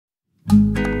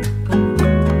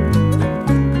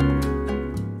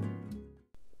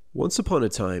Once upon a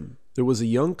time, there was a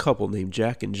young couple named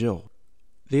Jack and Jill.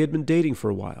 They had been dating for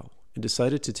a while and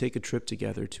decided to take a trip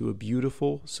together to a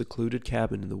beautiful, secluded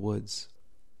cabin in the woods.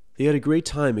 They had a great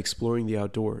time exploring the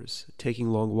outdoors, taking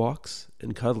long walks,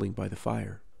 and cuddling by the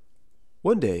fire.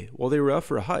 One day, while they were out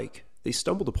for a hike, they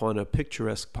stumbled upon a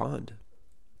picturesque pond.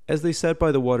 As they sat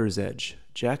by the water's edge,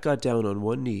 Jack got down on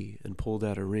one knee and pulled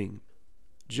out a ring.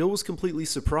 Jill was completely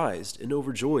surprised and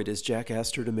overjoyed as Jack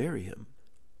asked her to marry him.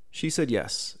 She said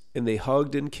yes, and they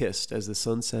hugged and kissed as the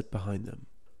sun set behind them.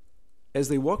 As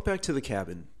they walked back to the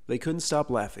cabin, they couldn't stop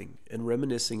laughing and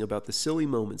reminiscing about the silly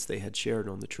moments they had shared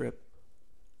on the trip.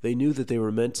 They knew that they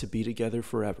were meant to be together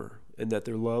forever, and that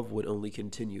their love would only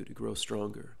continue to grow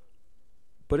stronger.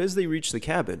 But as they reached the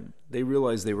cabin, they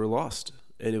realized they were lost,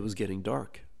 and it was getting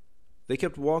dark. They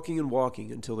kept walking and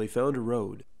walking until they found a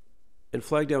road, and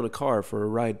flagged down a car for a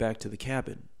ride back to the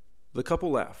cabin. The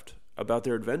couple laughed about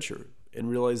their adventure, and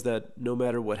realized that no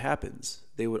matter what happens,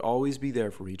 they would always be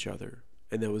there for each other,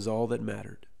 and that was all that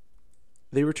mattered.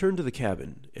 They returned to the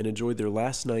cabin and enjoyed their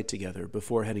last night together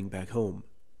before heading back home.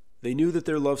 They knew that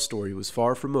their love story was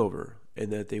far from over,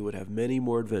 and that they would have many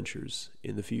more adventures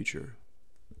in the future.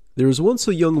 There was once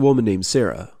a young woman named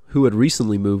Sarah who had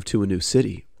recently moved to a new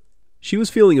city. She was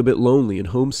feeling a bit lonely and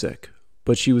homesick,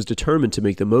 but she was determined to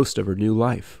make the most of her new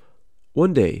life.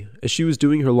 One day, as she was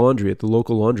doing her laundry at the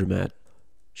local laundromat,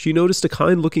 she noticed a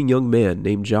kind-looking young man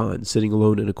named John sitting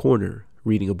alone in a corner,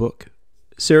 reading a book.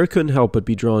 Sarah couldn't help but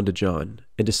be drawn to John,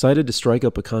 and decided to strike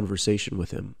up a conversation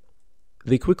with him.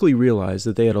 They quickly realized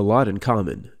that they had a lot in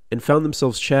common, and found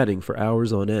themselves chatting for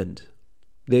hours on end.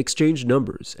 They exchanged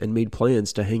numbers and made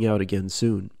plans to hang out again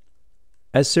soon.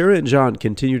 As Sarah and John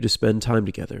continued to spend time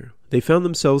together, they found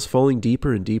themselves falling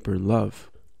deeper and deeper in love.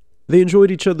 They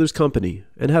enjoyed each other's company,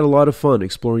 and had a lot of fun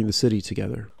exploring the city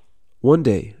together. One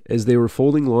day, as they were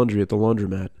folding laundry at the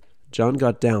laundromat, John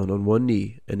got down on one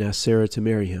knee and asked Sarah to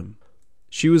marry him.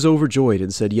 She was overjoyed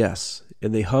and said yes,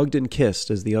 and they hugged and kissed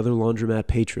as the other laundromat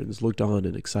patrons looked on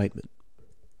in excitement.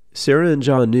 Sarah and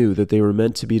John knew that they were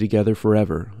meant to be together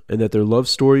forever, and that their love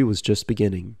story was just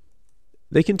beginning.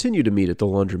 They continued to meet at the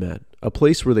laundromat, a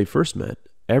place where they first met,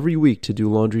 every week to do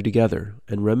laundry together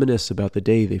and reminisce about the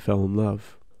day they fell in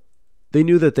love. They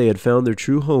knew that they had found their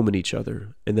true home in each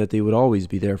other, and that they would always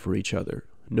be there for each other,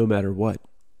 no matter what.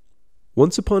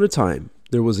 Once upon a time,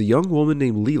 there was a young woman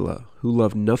named Leela who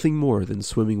loved nothing more than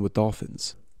swimming with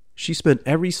dolphins. She spent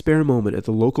every spare moment at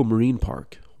the local marine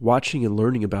park, watching and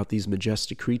learning about these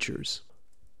majestic creatures.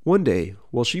 One day,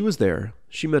 while she was there,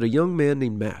 she met a young man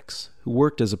named Max, who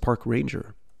worked as a park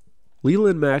ranger. Leela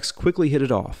and Max quickly hit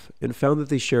it off, and found that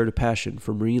they shared a passion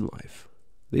for marine life.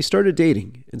 They started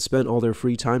dating, and spent all their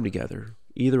free time together,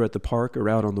 either at the park or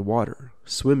out on the water,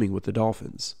 swimming with the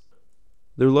dolphins.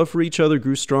 Their love for each other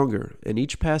grew stronger, and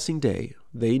each passing day,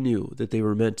 they knew that they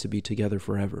were meant to be together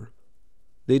forever.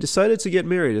 They decided to get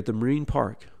married at the marine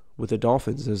park, with the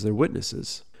dolphins as their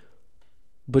witnesses.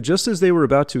 But just as they were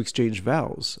about to exchange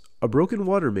vows, a broken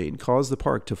water main caused the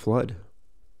park to flood.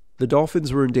 The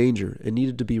dolphins were in danger and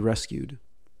needed to be rescued.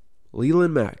 Leela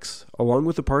and Max, along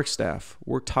with the park staff,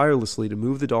 worked tirelessly to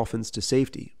move the dolphins to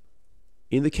safety.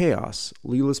 In the chaos,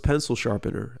 Leela's pencil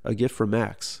sharpener, a gift from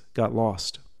Max, got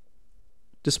lost.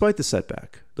 Despite the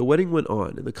setback, the wedding went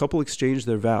on and the couple exchanged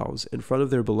their vows in front of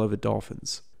their beloved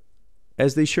dolphins.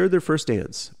 As they shared their first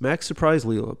dance, Max surprised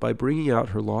Leela by bringing out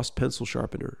her lost pencil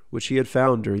sharpener, which he had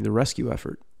found during the rescue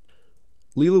effort.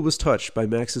 Leela was touched by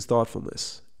Max's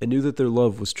thoughtfulness and knew that their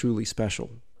love was truly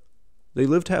special. They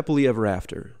lived happily ever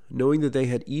after, knowing that they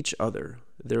had each other,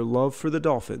 their love for the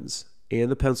dolphins,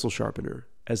 and the pencil sharpener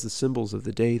as the symbols of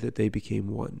the day that they became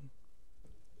one.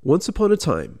 Once upon a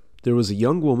time, there was a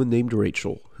young woman named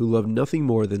Rachel who loved nothing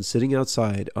more than sitting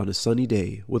outside on a sunny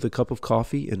day with a cup of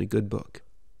coffee and a good book.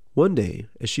 One day,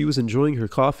 as she was enjoying her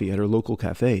coffee at her local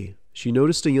cafe, she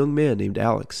noticed a young man named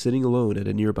Alex sitting alone at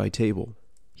a nearby table.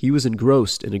 He was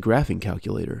engrossed in a graphing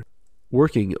calculator,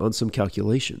 working on some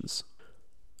calculations.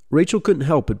 Rachel couldn't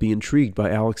help but be intrigued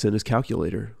by Alex and his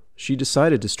calculator. She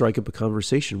decided to strike up a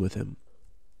conversation with him.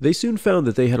 They soon found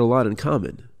that they had a lot in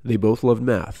common. They both loved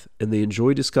math, and they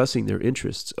enjoyed discussing their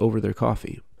interests over their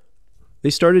coffee. They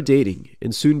started dating,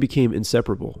 and soon became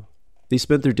inseparable. They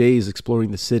spent their days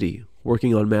exploring the city,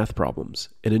 working on math problems,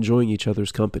 and enjoying each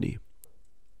other's company.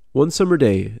 One summer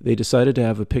day, they decided to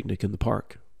have a picnic in the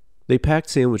park. They packed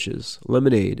sandwiches,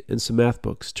 lemonade, and some math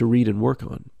books to read and work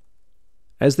on.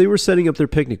 As they were setting up their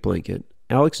picnic blanket,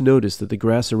 Alex noticed that the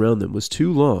grass around them was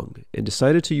too long and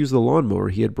decided to use the lawnmower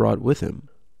he had brought with him.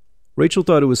 Rachel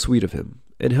thought it was sweet of him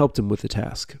and helped him with the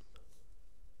task.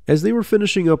 As they were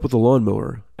finishing up with the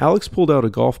lawnmower, Alex pulled out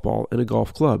a golf ball and a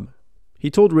golf club. He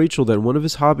told Rachel that one of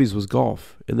his hobbies was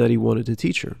golf and that he wanted to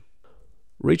teach her.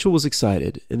 Rachel was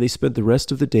excited, and they spent the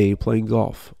rest of the day playing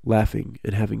golf, laughing,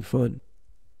 and having fun.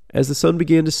 As the sun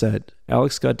began to set,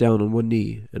 Alex got down on one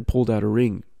knee and pulled out a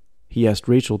ring. He asked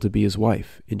Rachel to be his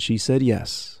wife, and she said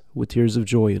yes, with tears of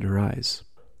joy in her eyes.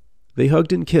 They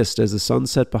hugged and kissed as the sun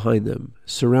set behind them,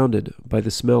 surrounded by the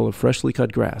smell of freshly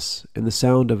cut grass and the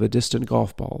sound of a distant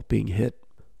golf ball being hit.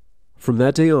 From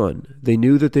that day on, they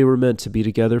knew that they were meant to be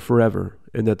together forever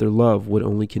and that their love would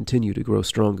only continue to grow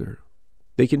stronger.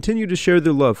 They continued to share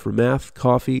their love for math,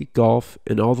 coffee, golf,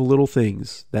 and all the little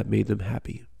things that made them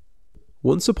happy.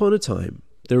 Once upon a time,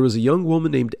 there was a young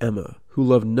woman named Emma who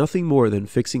loved nothing more than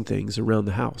fixing things around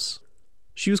the house.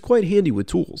 She was quite handy with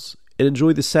tools and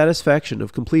enjoyed the satisfaction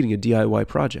of completing a DIY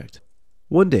project.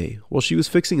 One day, while she was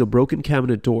fixing a broken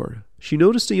cabinet door, she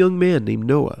noticed a young man named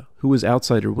Noah who was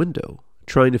outside her window,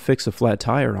 trying to fix a flat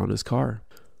tire on his car.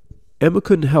 Emma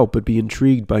couldn't help but be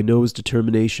intrigued by Noah's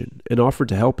determination and offered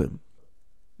to help him.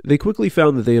 They quickly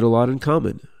found that they had a lot in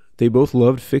common. They both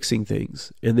loved fixing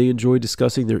things, and they enjoyed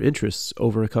discussing their interests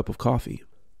over a cup of coffee.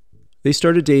 They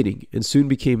started dating and soon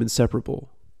became inseparable.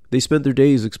 They spent their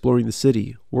days exploring the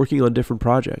city, working on different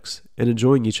projects, and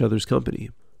enjoying each other's company.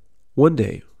 One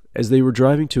day, as they were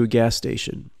driving to a gas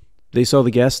station, they saw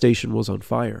the gas station was on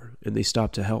fire, and they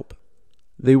stopped to help.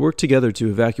 They worked together to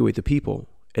evacuate the people,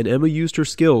 and Emma used her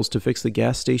skills to fix the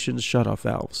gas station's shutoff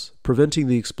valves, preventing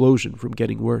the explosion from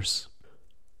getting worse.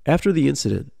 After the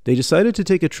incident, they decided to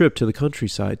take a trip to the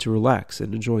countryside to relax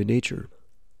and enjoy nature.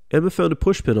 Emma found a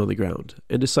pushpin on the ground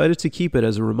and decided to keep it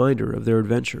as a reminder of their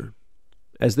adventure.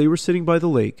 As they were sitting by the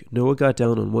lake, Noah got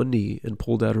down on one knee and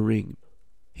pulled out a ring.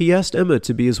 He asked Emma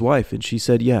to be his wife, and she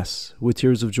said yes, with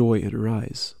tears of joy in her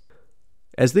eyes.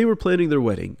 As they were planning their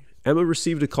wedding, Emma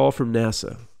received a call from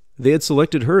NASA. They had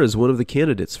selected her as one of the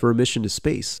candidates for a mission to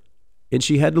space, and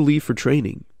she had to leave for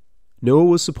training. Noah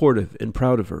was supportive and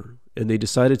proud of her, and they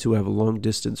decided to have a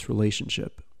long-distance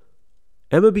relationship.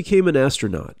 Emma became an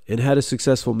astronaut and had a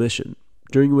successful mission,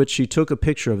 during which she took a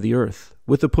picture of the Earth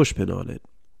with a pushpin on it,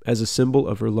 as a symbol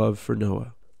of her love for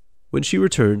Noah. When she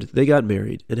returned, they got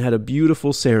married and had a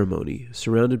beautiful ceremony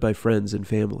surrounded by friends and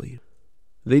family.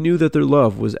 They knew that their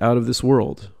love was out of this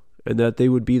world, and that they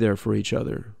would be there for each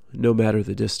other, no matter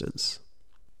the distance.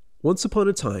 Once upon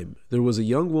a time, there was a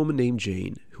young woman named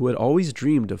Jane who had always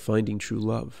dreamed of finding true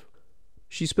love.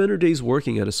 She spent her days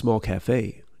working at a small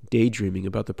cafe, daydreaming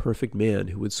about the perfect man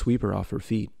who would sweep her off her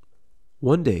feet.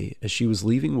 One day, as she was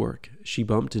leaving work, she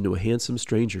bumped into a handsome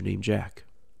stranger named Jack.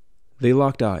 They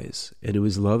locked eyes, and it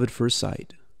was love at first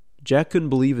sight. Jack couldn't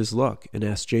believe his luck and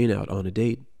asked Jane out on a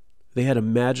date. They had a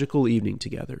magical evening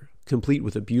together, complete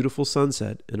with a beautiful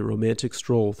sunset and a romantic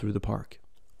stroll through the park.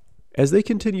 As they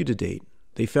continued to date,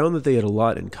 they found that they had a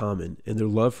lot in common, and their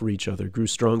love for each other grew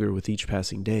stronger with each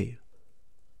passing day.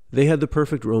 They had the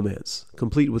perfect romance,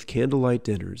 complete with candlelight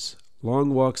dinners,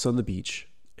 long walks on the beach,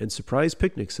 and surprise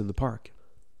picnics in the park.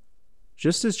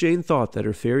 Just as Jane thought that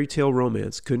her fairy tale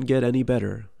romance couldn't get any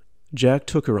better, Jack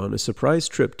took her on a surprise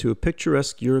trip to a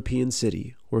picturesque European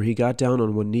city where he got down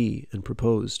on one knee and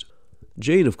proposed.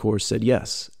 Jane, of course, said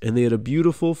yes, and they had a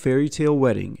beautiful fairy tale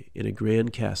wedding in a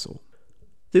grand castle.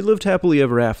 They lived happily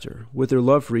ever after, with their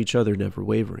love for each other never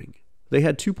wavering. They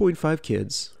had 2.5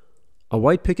 kids, a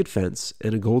white picket fence,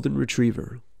 and a golden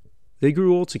retriever. They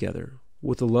grew old together,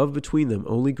 with the love between them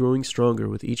only growing stronger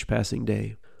with each passing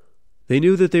day. They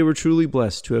knew that they were truly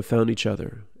blessed to have found each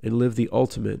other and lived the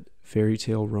ultimate fairy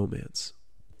tale romance.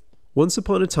 Once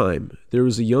upon a time, there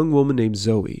was a young woman named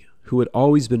Zoe who had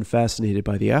always been fascinated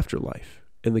by the afterlife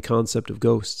and the concept of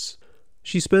ghosts.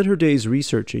 She spent her days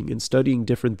researching and studying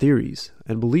different theories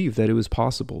and believed that it was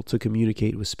possible to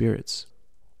communicate with spirits.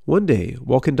 One day,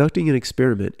 while conducting an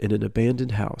experiment in an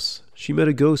abandoned house, she met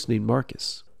a ghost named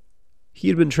Marcus. He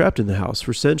had been trapped in the house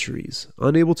for centuries,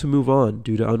 unable to move on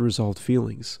due to unresolved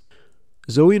feelings.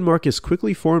 Zoe and Marcus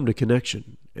quickly formed a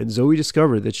connection, and Zoe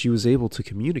discovered that she was able to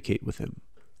communicate with him.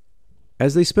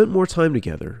 As they spent more time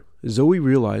together, Zoe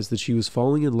realized that she was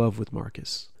falling in love with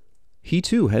Marcus. He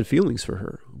too had feelings for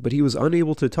her, but he was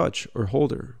unable to touch or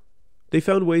hold her. They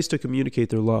found ways to communicate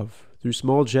their love through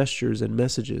small gestures and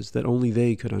messages that only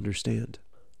they could understand.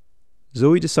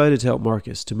 Zoe decided to help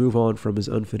Marcus to move on from his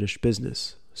unfinished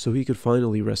business so he could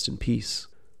finally rest in peace.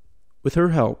 With her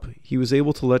help, he was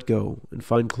able to let go and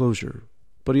find closure,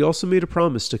 but he also made a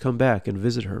promise to come back and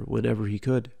visit her whenever he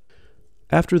could.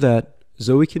 After that,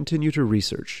 Zoe continued her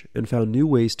research and found new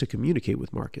ways to communicate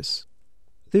with Marcus.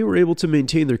 They were able to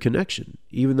maintain their connection,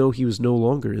 even though he was no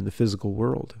longer in the physical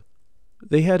world.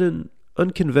 They had an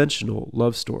unconventional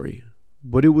love story,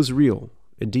 but it was real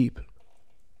and deep.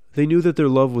 They knew that their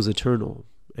love was eternal,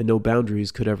 and no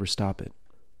boundaries could ever stop it.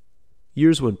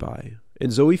 Years went by,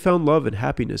 and Zoe found love and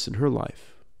happiness in her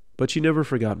life, but she never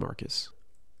forgot Marcus.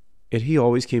 And he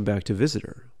always came back to visit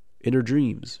her, in her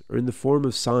dreams or in the form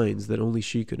of signs that only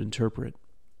she could interpret.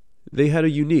 They had a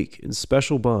unique and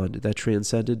special bond that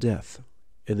transcended death,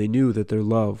 and they knew that their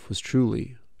love was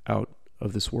truly out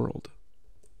of this world.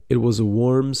 It was a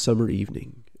warm summer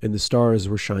evening, and the stars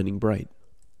were shining bright.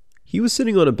 He was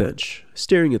sitting on a bench,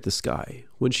 staring at the sky,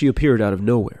 when she appeared out of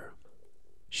nowhere.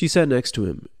 She sat next to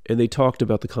him, and they talked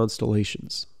about the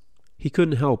constellations. He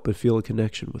couldn't help but feel a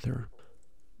connection with her.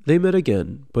 They met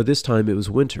again, but this time it was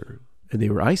winter, and they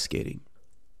were ice skating.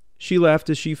 She laughed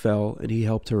as she fell, and he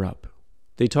helped her up.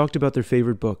 They talked about their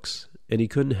favorite books, and he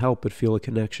couldn't help but feel a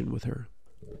connection with her.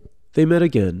 They met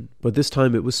again, but this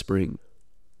time it was spring,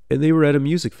 and they were at a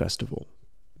music festival.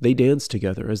 They danced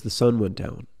together as the sun went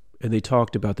down, and they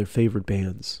talked about their favorite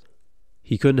bands.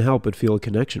 He couldn't help but feel a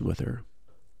connection with her.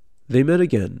 They met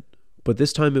again, but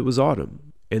this time it was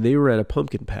autumn, and they were at a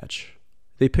pumpkin patch.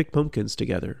 They picked pumpkins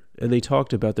together, and they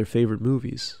talked about their favorite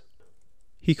movies.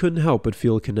 He couldn't help but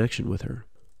feel a connection with her.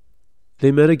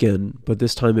 They met again, but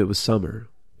this time it was summer,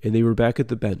 and they were back at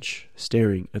the bench,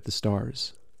 staring at the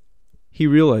stars. He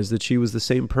realized that she was the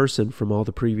same person from all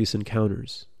the previous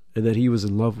encounters, and that he was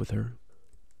in love with her.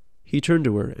 He turned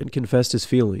to her and confessed his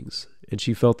feelings, and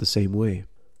she felt the same way.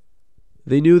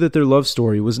 They knew that their love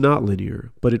story was not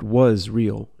linear, but it was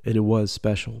real, and it was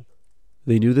special.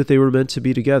 They knew that they were meant to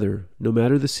be together, no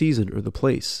matter the season or the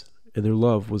place, and their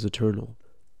love was eternal.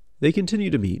 They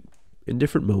continued to meet, in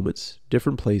different moments,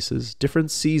 different places,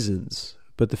 different seasons,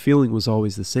 but the feeling was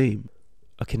always the same.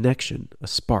 A connection, a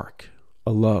spark,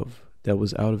 a love that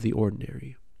was out of the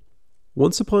ordinary.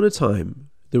 Once upon a time,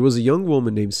 there was a young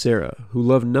woman named Sarah who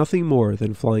loved nothing more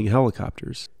than flying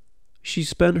helicopters. She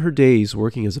spent her days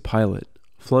working as a pilot,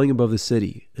 flying above the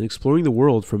city and exploring the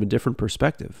world from a different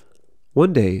perspective.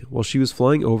 One day, while she was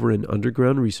flying over an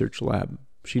underground research lab,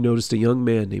 she noticed a young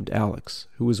man named Alex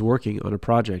who was working on a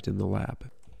project in the lab.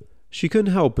 She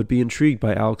couldn't help but be intrigued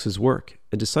by Alex's work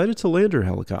and decided to land her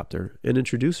helicopter and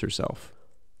introduce herself.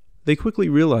 They quickly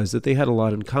realized that they had a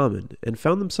lot in common and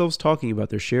found themselves talking about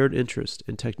their shared interest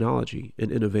in technology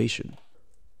and innovation.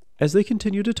 As they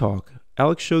continued to talk,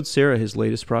 Alex showed Sarah his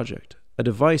latest project, a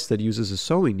device that uses a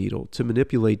sewing needle to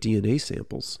manipulate DNA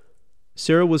samples.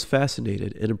 Sarah was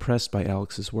fascinated and impressed by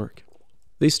Alex's work.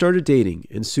 They started dating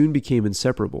and soon became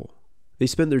inseparable. They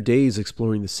spent their days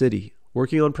exploring the city,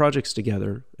 working on projects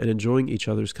together, and enjoying each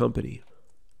other's company.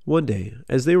 One day,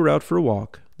 as they were out for a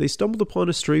walk, they stumbled upon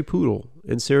a stray poodle,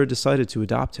 and Sarah decided to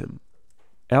adopt him.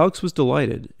 Alex was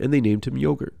delighted, and they named him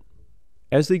Yogurt.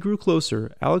 As they grew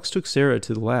closer, Alex took Sarah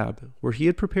to the lab, where he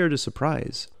had prepared a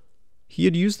surprise. He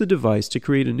had used the device to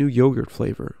create a new yogurt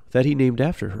flavor that he named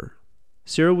after her.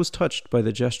 Sarah was touched by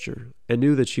the gesture and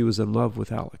knew that she was in love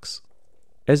with Alex.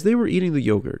 As they were eating the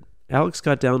yogurt, Alex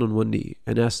got down on one knee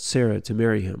and asked Sarah to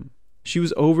marry him. She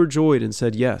was overjoyed and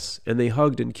said yes, and they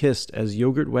hugged and kissed as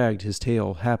Yogurt wagged his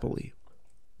tail happily.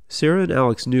 Sarah and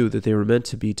Alex knew that they were meant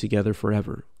to be together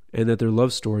forever, and that their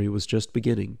love story was just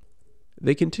beginning.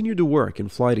 They continued to work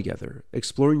and fly together,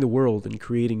 exploring the world and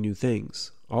creating new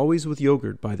things, always with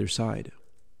Yogurt by their side.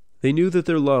 They knew that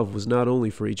their love was not only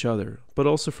for each other, but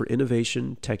also for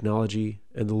innovation, technology,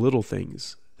 and the little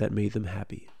things that made them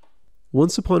happy.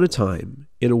 Once upon a time,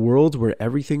 in a world where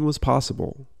everything was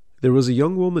possible, there was a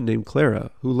young woman named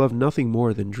Clara who loved nothing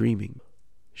more than dreaming.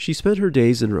 She spent her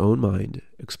days in her own mind,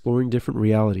 exploring different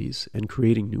realities and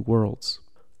creating new worlds.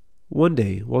 One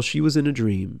day, while she was in a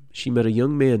dream, she met a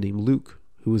young man named Luke,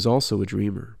 who was also a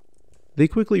dreamer. They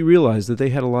quickly realized that they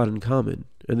had a lot in common,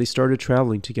 and they started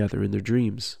traveling together in their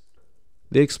dreams.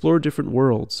 They explored different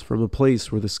worlds, from a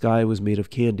place where the sky was made of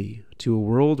candy to a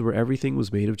world where everything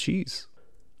was made of cheese.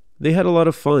 They had a lot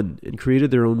of fun and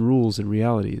created their own rules and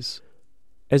realities.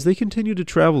 As they continued to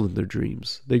travel in their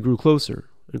dreams, they grew closer,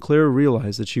 and Clara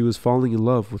realized that she was falling in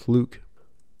love with Luke.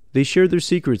 They shared their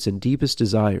secrets and deepest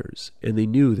desires, and they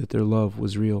knew that their love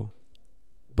was real.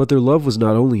 But their love was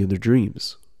not only in their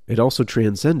dreams, it also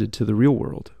transcended to the real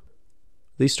world.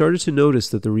 They started to notice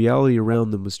that the reality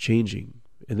around them was changing,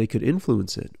 and they could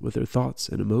influence it with their thoughts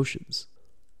and emotions.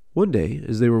 One day,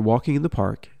 as they were walking in the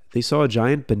park, they saw a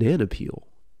giant banana peel,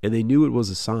 and they knew it was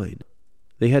a sign.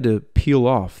 They had to peel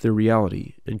off their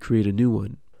reality and create a new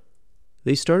one.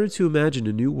 They started to imagine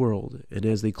a new world, and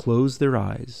as they closed their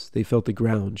eyes, they felt the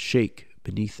ground shake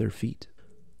beneath their feet.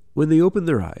 When they opened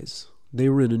their eyes, they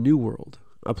were in a new world,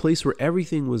 a place where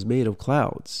everything was made of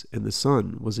clouds, and the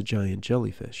sun was a giant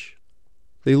jellyfish.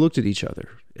 They looked at each other,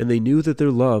 and they knew that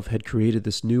their love had created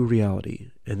this new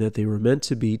reality, and that they were meant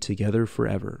to be together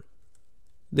forever.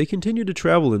 They continued to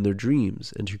travel in their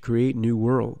dreams and to create new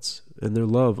worlds, and their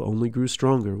love only grew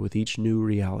stronger with each new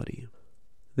reality.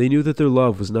 They knew that their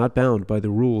love was not bound by the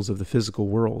rules of the physical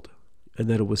world, and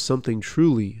that it was something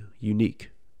truly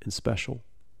unique and special.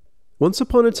 Once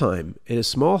upon a time, in a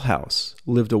small house,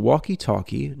 lived a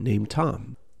walkie-talkie named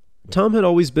Tom. Tom had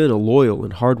always been a loyal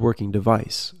and hard-working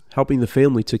device, helping the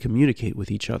family to communicate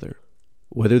with each other,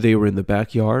 whether they were in the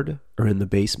backyard or in the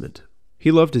basement.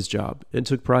 He loved his job and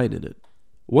took pride in it.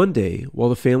 One day, while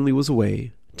the family was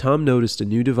away, Tom noticed a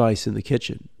new device in the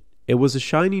kitchen. It was a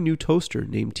shiny new toaster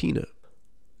named Tina.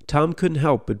 Tom couldn't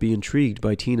help but be intrigued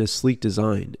by Tina's sleek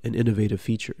design and innovative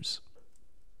features.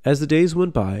 As the days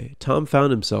went by, Tom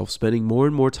found himself spending more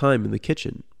and more time in the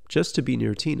kitchen just to be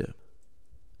near Tina.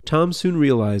 Tom soon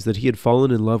realized that he had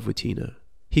fallen in love with Tina.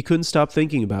 He couldn't stop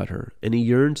thinking about her, and he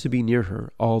yearned to be near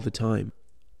her all the time.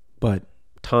 But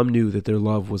Tom knew that their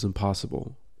love was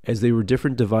impossible, as they were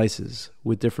different devices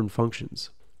with different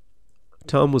functions.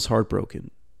 Tom was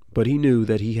heartbroken, but he knew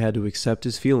that he had to accept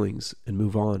his feelings and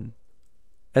move on.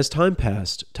 As time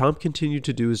passed, Tom continued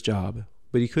to do his job,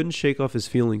 but he couldn't shake off his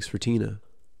feelings for Tina.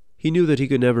 He knew that he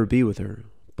could never be with her,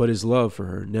 but his love for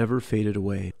her never faded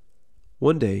away.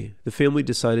 One day, the family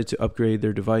decided to upgrade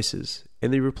their devices,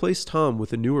 and they replaced Tom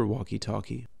with a newer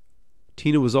walkie-talkie.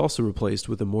 Tina was also replaced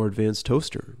with a more advanced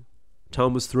toaster.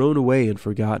 Tom was thrown away and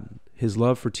forgotten, his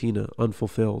love for Tina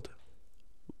unfulfilled.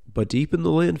 But deep in the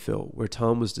landfill where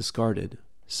Tom was discarded,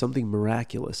 something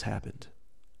miraculous happened.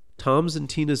 Tom's and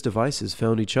Tina's devices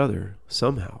found each other,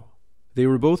 somehow. They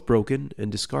were both broken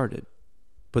and discarded,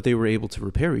 but they were able to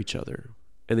repair each other,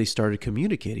 and they started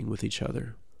communicating with each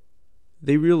other.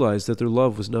 They realized that their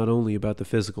love was not only about the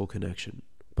physical connection,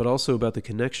 but also about the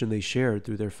connection they shared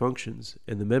through their functions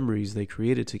and the memories they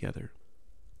created together.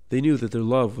 They knew that their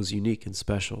love was unique and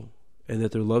special, and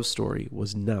that their love story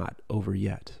was not over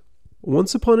yet.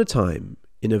 Once upon a time,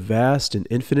 in a vast and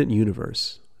infinite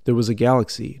universe, there was a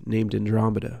galaxy named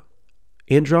Andromeda.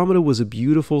 Andromeda was a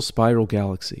beautiful spiral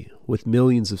galaxy with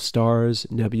millions of stars,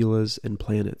 nebulas, and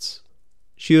planets.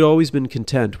 She had always been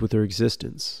content with her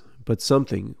existence, but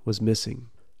something was missing.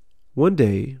 One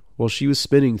day, while she was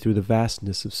spinning through the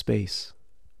vastness of space,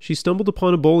 she stumbled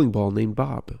upon a bowling ball named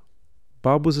Bob.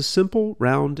 Bob was a simple,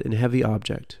 round, and heavy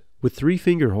object, with 3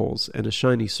 finger holes and a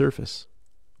shiny surface.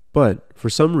 But, for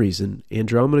some reason,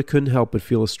 Andromeda couldn't help but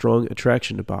feel a strong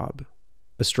attraction to Bob.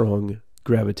 A strong,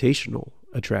 gravitational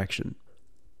attraction.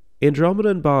 Andromeda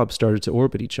and Bob started to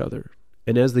orbit each other,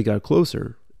 and as they got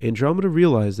closer, Andromeda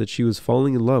realized that she was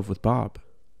falling in love with Bob.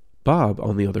 Bob,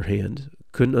 on the other hand,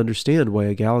 couldn't understand why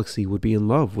a galaxy would be in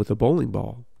love with a bowling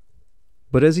ball.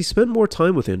 But as he spent more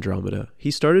time with Andromeda,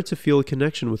 he started to feel a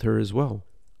connection with her as well.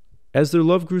 As their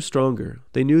love grew stronger,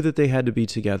 they knew that they had to be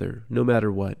together, no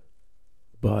matter what.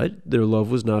 But their love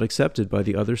was not accepted by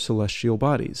the other celestial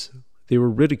bodies. They were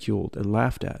ridiculed and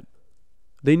laughed at.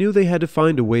 They knew they had to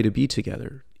find a way to be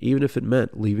together, even if it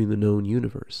meant leaving the known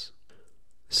universe.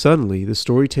 Suddenly, the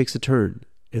story takes a turn,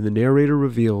 and the narrator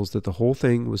reveals that the whole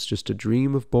thing was just a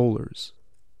dream of bowlers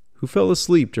who fell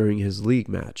asleep during his league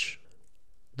match.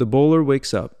 The bowler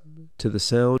wakes up to the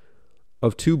sound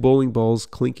of 2 bowling balls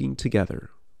clinking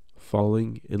together,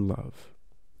 falling in love.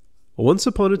 Once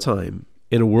upon a time,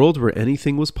 in a world where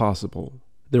anything was possible,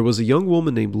 there was a young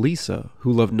woman named Lisa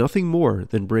who loved nothing more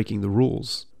than breaking the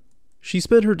rules. She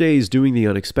spent her days doing the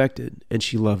unexpected, and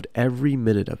she loved every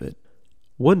minute of it.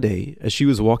 One day, as she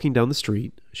was walking down the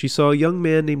street, she saw a young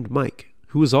man named Mike,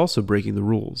 who was also breaking the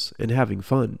rules and having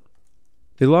fun.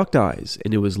 They locked eyes,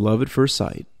 and it was love at first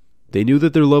sight. They knew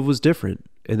that their love was different,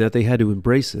 and that they had to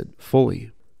embrace it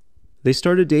fully. They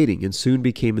started dating and soon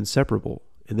became inseparable,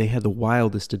 and they had the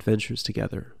wildest adventures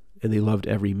together, and they loved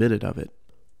every minute of it.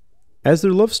 As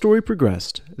their love story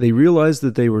progressed, they realized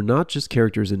that they were not just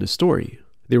characters in a story.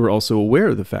 They were also aware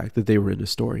of the fact that they were in a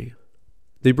story.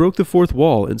 They broke the 4th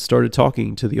wall and started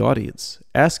talking to the audience,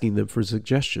 asking them for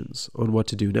suggestions on what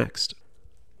to do next.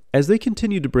 As they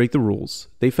continued to break the rules,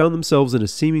 they found themselves in a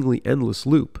seemingly endless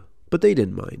loop, but they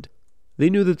didn't mind. They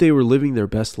knew that they were living their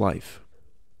best life.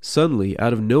 Suddenly,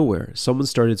 out of nowhere, someone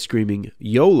started screaming,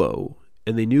 "YOLO!"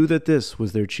 and they knew that this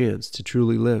was their chance to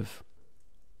truly live.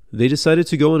 They decided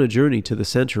to go on a journey to the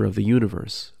center of the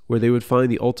universe, where they would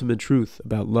find the ultimate truth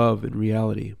about love and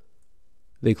reality.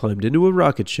 They climbed into a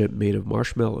rocket ship made of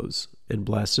marshmallows and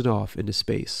blasted off into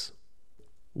space.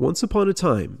 Once upon a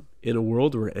time, in a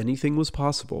world where anything was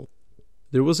possible,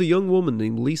 there was a young woman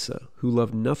named Lisa who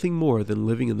loved nothing more than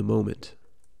living in the moment.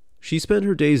 She spent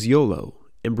her days YOLO,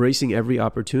 embracing every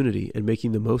opportunity and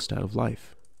making the most out of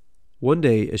life. One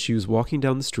day, as she was walking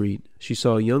down the street, she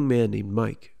saw a young man named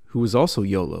Mike, who was also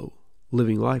YOLO,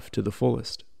 living life to the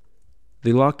fullest.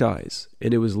 They locked eyes,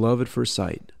 and it was love at first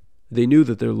sight. They knew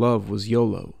that their love was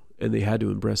YOLO, and they had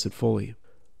to embrace it fully.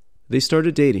 They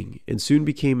started dating, and soon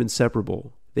became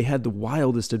inseparable. They had the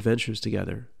wildest adventures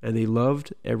together, and they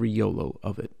loved every YOLO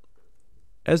of it.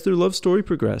 As their love story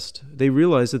progressed, they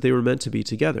realized that they were meant to be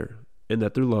together, and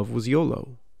that their love was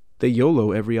YOLO. They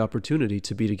YOLO every opportunity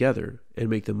to be together and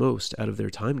make the most out of their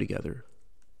time together.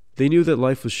 They knew that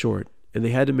life was short, and they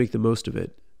had to make the most of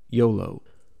it. YOLO.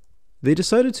 They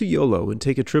decided to YOLO and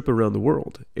take a trip around the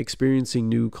world, experiencing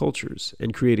new cultures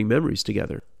and creating memories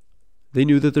together. They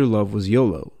knew that their love was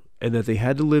YOLO, and that they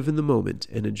had to live in the moment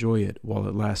and enjoy it while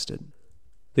it lasted.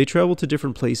 They traveled to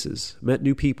different places, met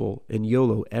new people, and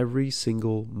YOLO every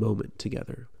single moment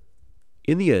together.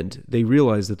 In the end, they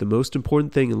realized that the most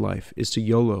important thing in life is to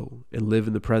YOLO and live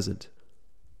in the present.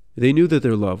 They knew that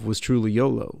their love was truly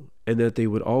YOLO, and that they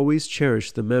would always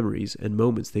cherish the memories and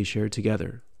moments they shared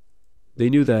together. They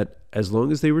knew that, as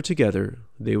long as they were together,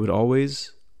 they would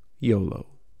always YOLO.